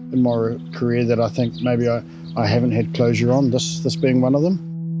in my career that I think maybe I haven't had closure on, this being one of them.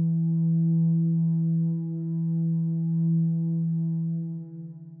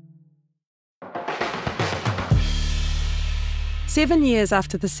 Seven years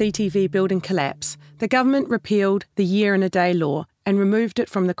after the CTV building collapse, the government repealed the Year and a Day law and removed it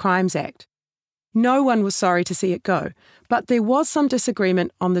from the Crimes Act. No one was sorry to see it go, but there was some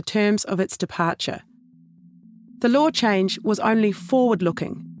disagreement on the terms of its departure. The law change was only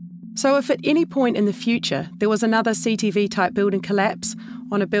forward-looking. So if at any point in the future there was another CTV-type building collapse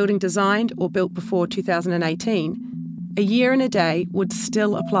on a building designed or built before 2018, a year and a day would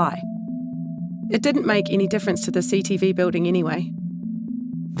still apply. It didn't make any difference to the CTV building anyway.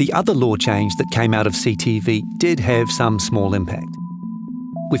 The other law change that came out of CTV did have some small impact.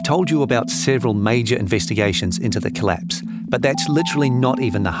 We've told you about several major investigations into the collapse, but that's literally not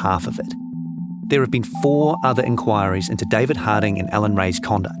even the half of it. There have been 4 other inquiries into David Harding and Alan Ray's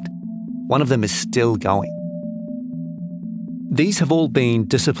conduct. One of them is still going. These have all been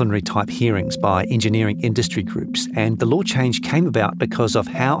disciplinary-type hearings by engineering industry groups, and the law change came about because of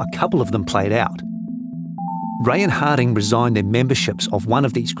how a couple of them played out. Ray and Harding resigned their memberships of one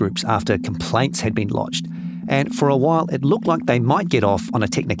of these groups after complaints had been lodged, and for a while it looked like they might get off on a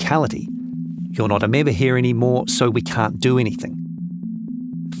technicality. You're not a member here anymore, so we can't do anything.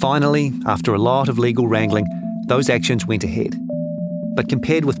 Finally, after a lot of legal wrangling, those actions went ahead. But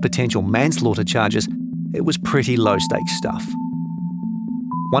compared with potential manslaughter charges, it was pretty low-stakes stuff.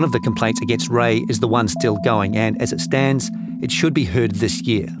 One of the complaints against Ray is the one still going, and as it stands, it should be heard this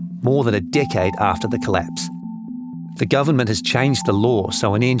year, more than a decade after the collapse. The government has changed the law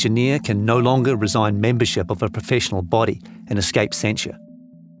so an engineer can no longer resign membership of a professional body and escape censure.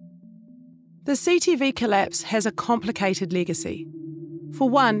 The CTV collapse has a complicated legacy. For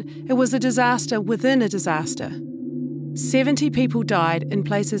one, it was a disaster within a disaster. 70 people died in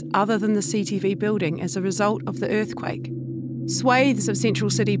places other than the CTV building as a result of the earthquake. Swathes of central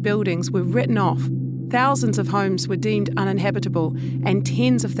city buildings were written off, thousands of homes were deemed uninhabitable, and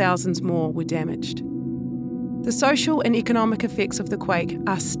tens of thousands more were damaged. The social and economic effects of the quake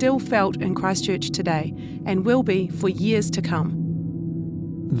are still felt in Christchurch today and will be for years to come.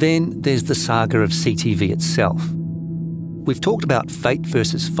 Then there's the saga of CTV itself. We've talked about fate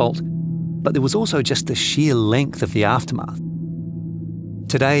versus fault, but there was also just the sheer length of the aftermath.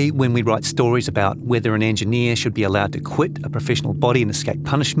 Today, when we write stories about whether an engineer should be allowed to quit a professional body and escape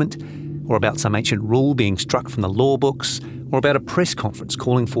punishment, or about some ancient rule being struck from the law books, or about a press conference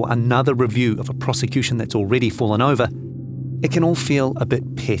calling for another review of a prosecution that's already fallen over, it can all feel a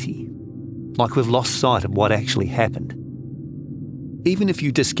bit petty, like we've lost sight of what actually happened. Even if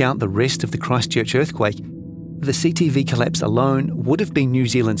you discount the rest of the Christchurch earthquake, the CTV collapse alone would have been New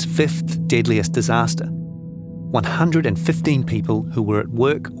Zealand's 5th deadliest disaster. 115 people who were at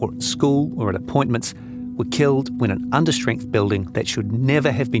work or at school or at appointments were killed when an understrength building that should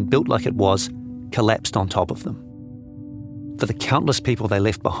never have been built like it was collapsed on top of them. For the countless people they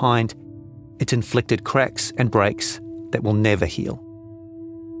left behind, it inflicted cracks and breaks that will never heal.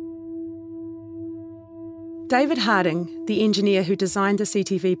 David Harding, the engineer who designed the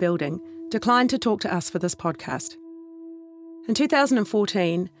CTV building, declined to talk to us for this podcast. In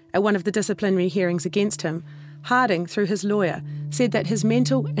 2014, at one of the disciplinary hearings against him, Harding, through his lawyer, said that his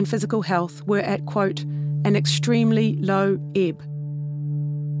mental and physical health were at, quote, an extremely low ebb.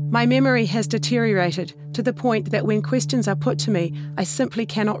 My memory has deteriorated to the point that when questions are put to me, I simply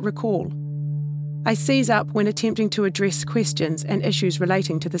cannot recall. I seize up when attempting to address questions and issues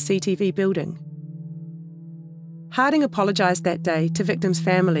relating to the CTV building. Harding apologised that day to victims'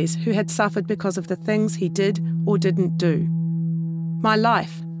 families who had suffered because of the things he did or didn't do. My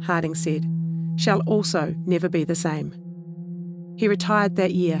life, Harding said, shall also never be the same. He retired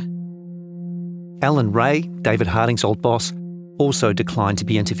that year. Alan Ray, David Harding's old boss, also declined to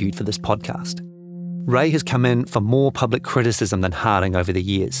be interviewed for this podcast. Ray has come in for more public criticism than Harding over the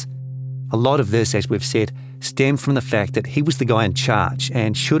years. A lot of this, as we've said, stemmed from the fact that he was the guy in charge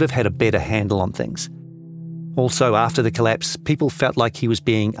and should have had a better handle on things. Also, after the collapse, people felt like he was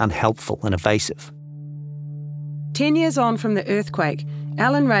being unhelpful and evasive. 10 years on from the earthquake,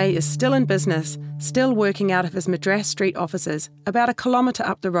 Alan Ray is still in business, still working out of his Madras Street offices about a kilometre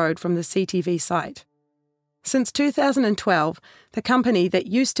up the road from the CTV site. Since 2012, the company that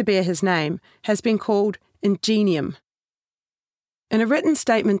used to bear his name has been called Ingenium. In a written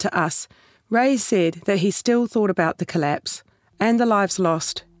statement to us, Ray said that he still thought about the collapse and the lives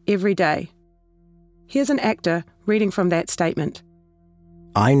lost every day. Here's an actor reading from that statement.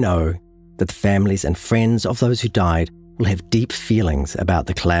 I know that the families and friends of those who died will have deep feelings about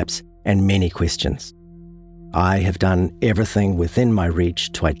the collapse and many questions. I have done everything within my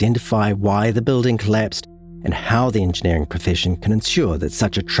reach to identify why the building collapsed and how the engineering profession can ensure that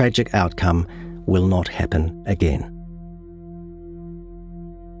such a tragic outcome will not happen again.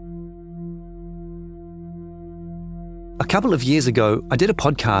 A couple of years ago, I did a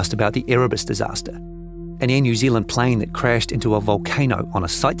podcast about the Erebus disaster, an Air New Zealand plane that crashed into a volcano on a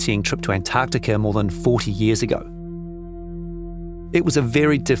sightseeing trip to Antarctica more than 40 years ago. It was a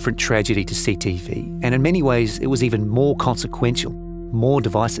very different tragedy to CTV, and in many ways it was even more consequential, more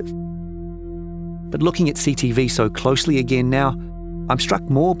divisive. But looking at CTV so closely again now, I'm struck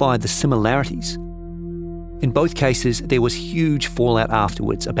more by the similarities. In both cases, there was huge fallout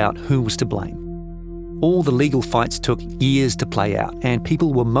afterwards about who was to blame. All the legal fights took years to play out, and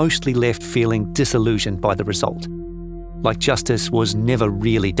people were mostly left feeling disillusioned by the result, like justice was never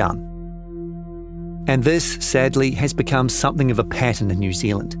really done. And this, sadly, has become something of a pattern in New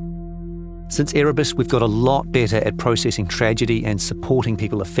Zealand. Since Erebus, we've got a lot better at processing tragedy and supporting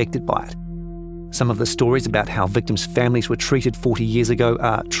people affected by it. Some of the stories about how victims' families were treated 40 years ago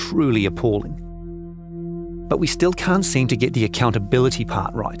are truly appalling. But we still can't seem to get the accountability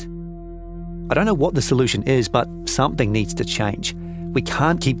part right. I don't know what the solution is, but something needs to change. We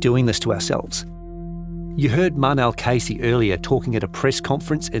can't keep doing this to ourselves. You heard Manel Casey earlier talking at a press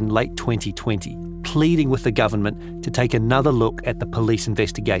conference in late 2020, pleading with the government to take another look at the police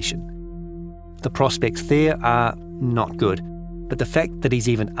investigation. The prospects there are not good, but the fact that he's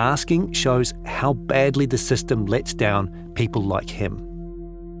even asking shows how badly the system lets down people like him.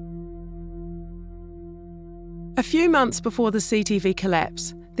 A few months before the CTV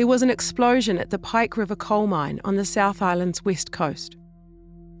collapse, there was an explosion at the Pike River coal mine on the South Island's west coast.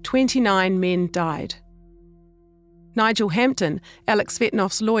 29 men died. Nigel Hampton, Alex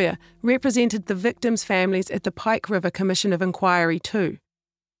Svetnoff's lawyer, represented the victims' families at the Pike River Commission of Inquiry too.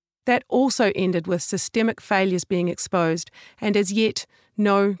 That also ended with systemic failures being exposed and as yet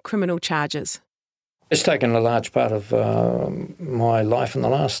no criminal charges. It's taken a large part of my life in the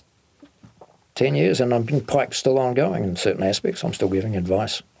last 10 years, and Pike's still ongoing in certain aspects. I'm still giving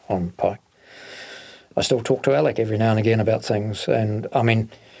advice on Pike. I still talk to Alec every now and again about things, and I mean,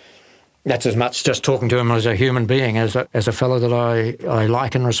 that's as much just talking to him as a human being, as a fellow that I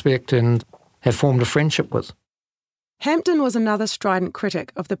like and respect and have formed a friendship with. Hampton was another strident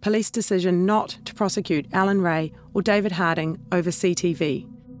critic of the police decision not to prosecute Alan Ray or David Harding over CTV.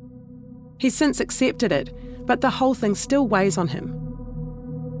 He's since accepted it, but the whole thing still weighs on him.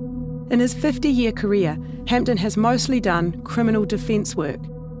 In his 50-year career, Hampton has mostly done criminal defence work.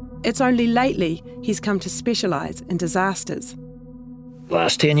 It's only lately he's come to specialise in disasters.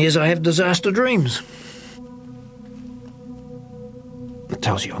 Last 10 years I have disaster dreams. It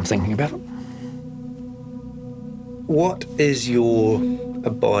tells you I'm thinking about it. What is your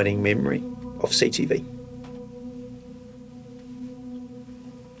abiding memory of CTV?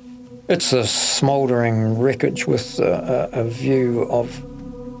 It's a smouldering wreckage with a view of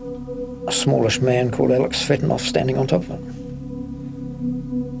a smallish man called Alex Svetnoff standing on top of it.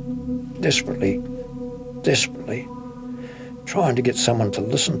 Desperately trying to get someone to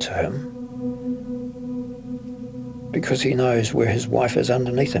listen to him because he knows where his wife is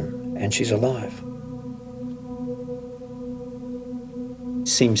underneath him and she's alive. It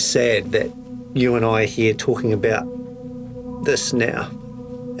seems sad that you and I are here talking about this now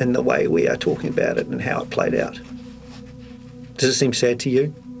and the way we are talking about it and how it played out. Does it seem sad to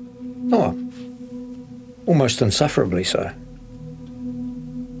you? Oh, almost insufferably so.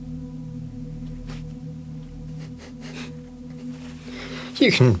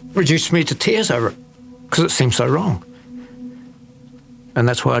 You can reduce me to tears over it, because it seems so wrong. And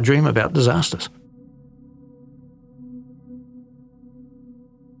that's why I dream about disasters.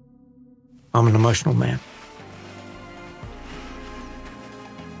 I'm an emotional man.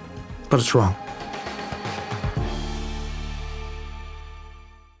 But it's wrong.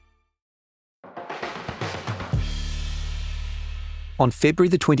 On February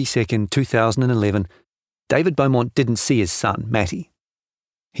the 22nd, 2011, David Beaumont didn't see his son, Matty.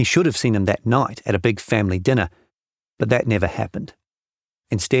 He should have seen him that night at a big family dinner, but that never happened.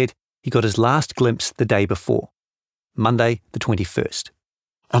 Instead, he got his last glimpse the day before, Monday the 21st.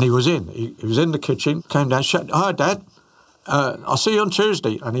 And he was in. He was in the kitchen, came down, shut, "Hi, Dad, I'll see you on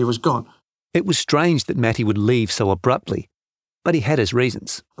Tuesday," and he was gone. It was strange that Matty would leave so abruptly, but he had his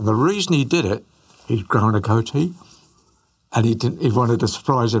reasons. And the reason he did it, he'd grown a goatee, and he wanted to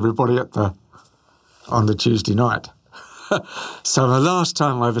surprise everybody on the Tuesday night. So the last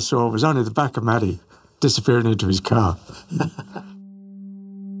time I ever saw was only the back of Matty disappearing into his car.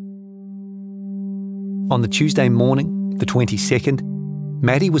 On the Tuesday morning, the 22nd,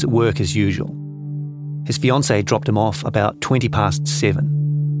 Matty was at work as usual. His fiancée dropped him off about 20 past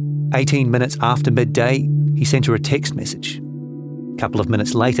 7. 18 minutes after midday, he sent her a text message. A couple of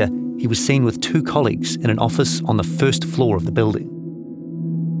minutes later, he was seen with two colleagues in an office on the first floor of the building.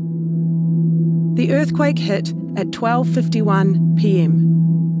 The earthquake hit at 12:51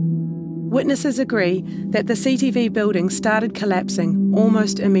 p.m. Witnesses agree that the CTV building started collapsing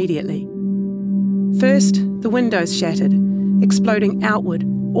almost immediately. First, the windows shattered, exploding outward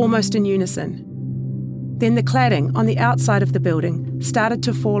almost in unison. Then the cladding on the outside of the building started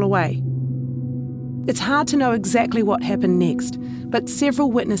to fall away. It's hard to know exactly what happened next, but several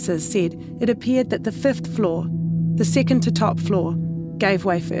witnesses said it appeared that the fifth floor, the second to top floor, gave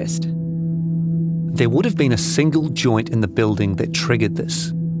way first. There would have been a single joint in the building that triggered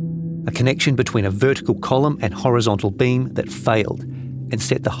this, a connection between a vertical column and horizontal beam that failed and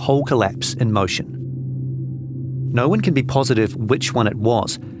set the whole collapse in motion. No one can be positive which one it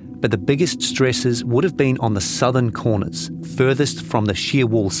was, but the biggest stresses would have been on the southern corners, furthest from the shear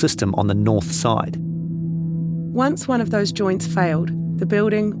wall system on the north side. Once one of those joints failed, the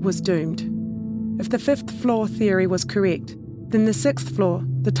building was doomed. If the fifth floor theory was correct, then the sixth floor,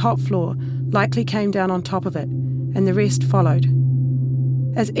 the top floor, likely came down on top of it, and the rest followed.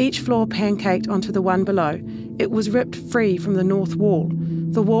 As each floor pancaked onto the one below, it was ripped free from the north wall,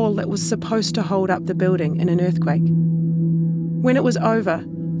 the wall that was supposed to hold up the building in an earthquake. When it was over,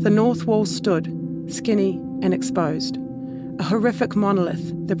 the north wall stood, skinny and exposed. A horrific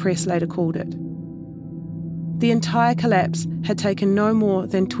monolith, the press later called it. The entire collapse had taken no more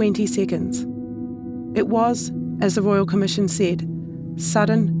than 20 seconds. It was, as the Royal Commission said,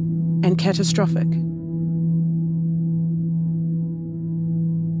 sudden and catastrophic.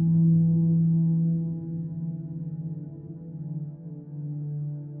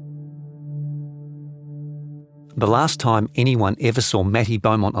 The last time anyone ever saw Matty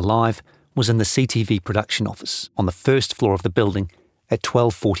Beaumont alive was in the CTV production office on the first floor of the building at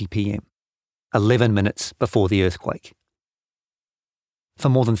 12:40 p.m, 11 minutes before the earthquake. For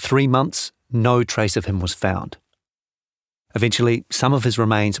more than 3 months, no trace of him was found. Eventually, some of his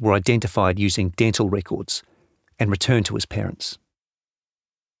remains were identified using dental records and returned to his parents.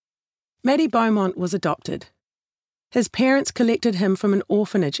 Matty Beaumont was adopted. His parents collected him from an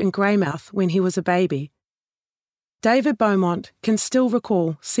orphanage in Greymouth when he was a baby. David Beaumont can still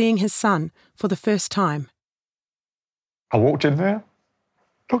recall seeing his son for the first time. I walked in there,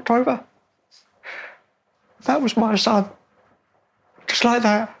 looked over. That was my son. Just like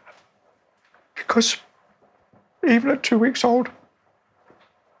that. Because even at 2 weeks old,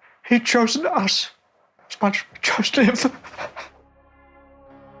 he'd chosen us as much as we chose him.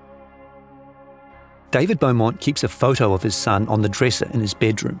 David Beaumont keeps a photo of his son on the dresser in his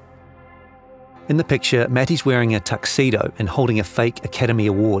bedroom. In the picture, Matty's wearing a tuxedo and holding a fake Academy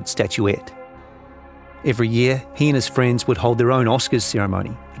Award statuette. Every year, he and his friends would hold their own Oscars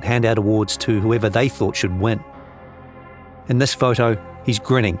ceremony and hand out awards to whoever they thought should win. In this photo, he's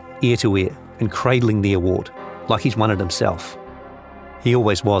grinning ear to ear and cradling the award, like he's won it himself. He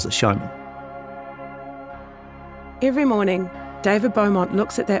always was a showman. Every morning, David Beaumont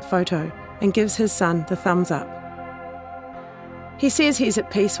looks at that photo and gives his son the thumbs up. He says he's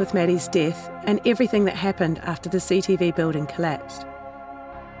at peace with Matty's death and everything that happened after the CTV building collapsed.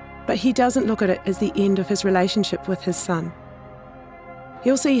 But he doesn't look at it as the end of his relationship with his son.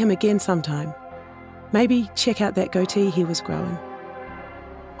 He'll see him again sometime. Maybe check out that goatee he was growing.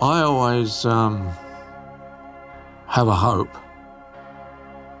 I always have a hope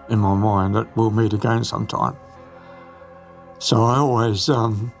in my mind that we'll meet again sometime. So I always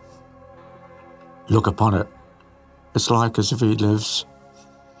look upon it. It's like as if he lives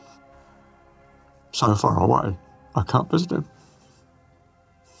so far away, I can't visit him.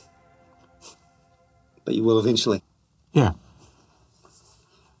 But you will eventually. Yeah.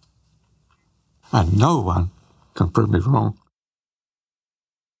 And no one can prove me wrong.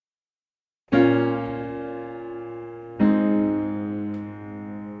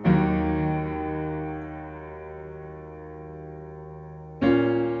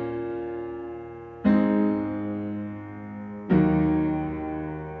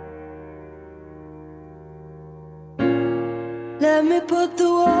 Let me put the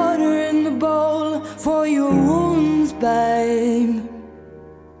water in the bowl for your wounds, babe.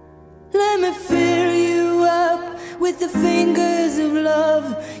 Let me fill you up with the fingers of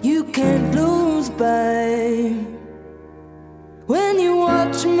love you can't lose, babe. When you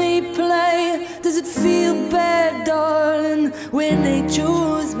watch me play, does it feel bad, darling, when they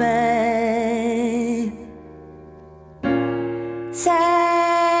choose me?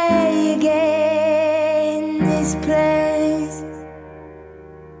 Say again this place.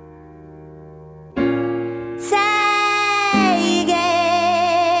 Say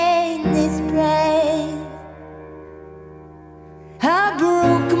again this place. I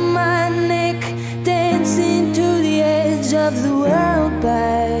broke my neck dancing to the edge of the world,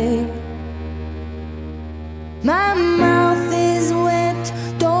 babe. My mouth is wet,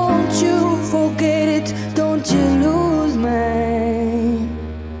 don't you forget it, don't you lose me.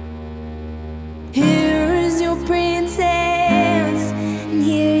 Here is your princess, and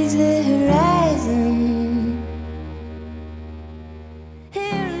here is the horizon.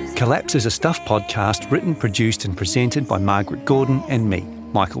 Collapse is a Stuff podcast written, produced and presented by Margaret Gordon and me,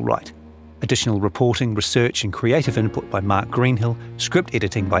 Michael Wright. Additional reporting, research and creative input by Mark Greenhill, script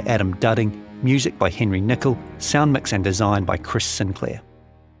editing by Adam Dudding, music by Henry Nicol, sound mix and design by Chris Sinclair.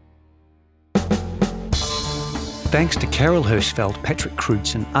 Thanks to Carol Hirschfeld, Patrick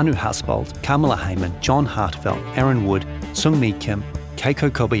Crutzen, Anu Hasbold, Kamala Heyman, John Hartfeld, Aaron Wood, Sung-Mi Kim, Keiko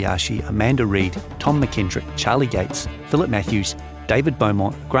Kobayashi, Amanda Reed, Tom McKendrick, Charlie Gates, Philip Matthews, David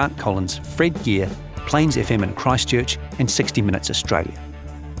Beaumont, Grant Collins, Fred Gear, Plains FM in Christchurch and 60 Minutes Australia.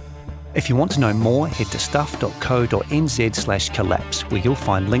 If you want to know more, head to stuff.co.nz/collapse, where you'll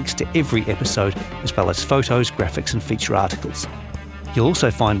find links to every episode, as well as photos, graphics and feature articles. You'll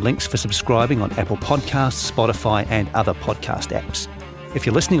also find links for subscribing on Apple Podcasts, Spotify and other podcast apps. If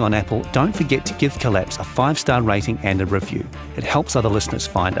you're listening on Apple, don't forget to give Collapse a 5-star rating and a review. It helps other listeners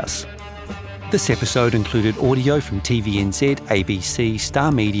find us. This episode included audio from TVNZ, ABC, Star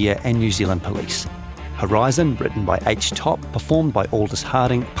Media and New Zealand Police. Horizon, written by H. Top, performed by Aldous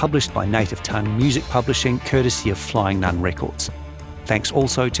Harding, published by Native Tongue Music Publishing, courtesy of Flying Nun Records. Thanks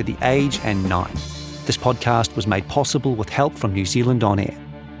also to The Age and 9. This podcast was made possible with help from New Zealand On Air.